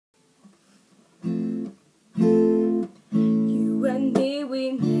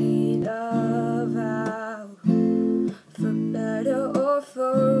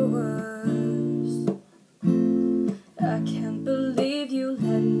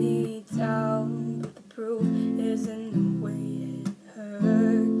down, but the proof is in the way it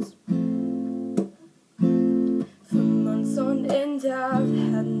hurts. For months on end I've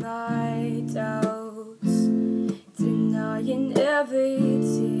had my doubts, denying every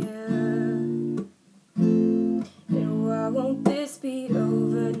tear. And why won't this be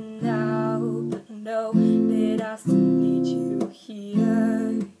over now? But I know that I still need you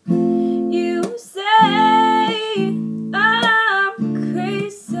here. You say I'm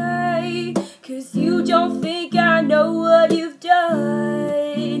crazy, 'cause you don't think I know what you've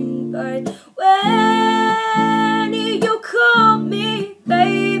done. But when you call me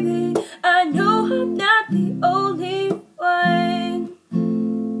baby, I know I'm not the only one.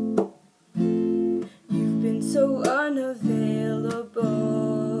 You've been so unavailable,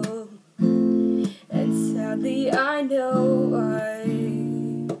 and sadly I know why.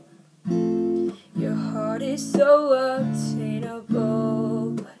 Your heart is so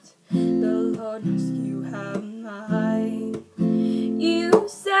obtainable, but the Lord knows you have mine. You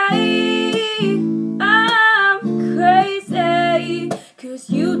say I'm crazy, 'cause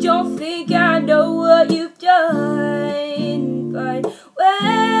you don't think I know what you've done. But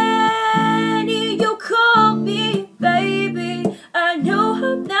when you call me baby, I know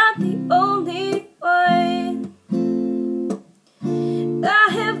I'm not the only one. I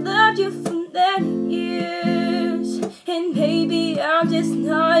have loved you for many years, and maybe I'm just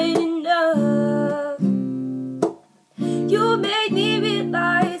not enough. You made me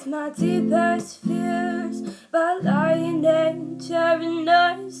realize my deepest fears by lying and tearing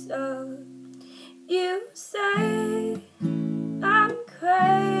us up. You say I'm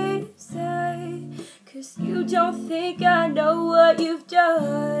crazy, 'cause you don't think I know what you've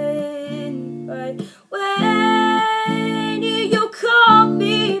done. But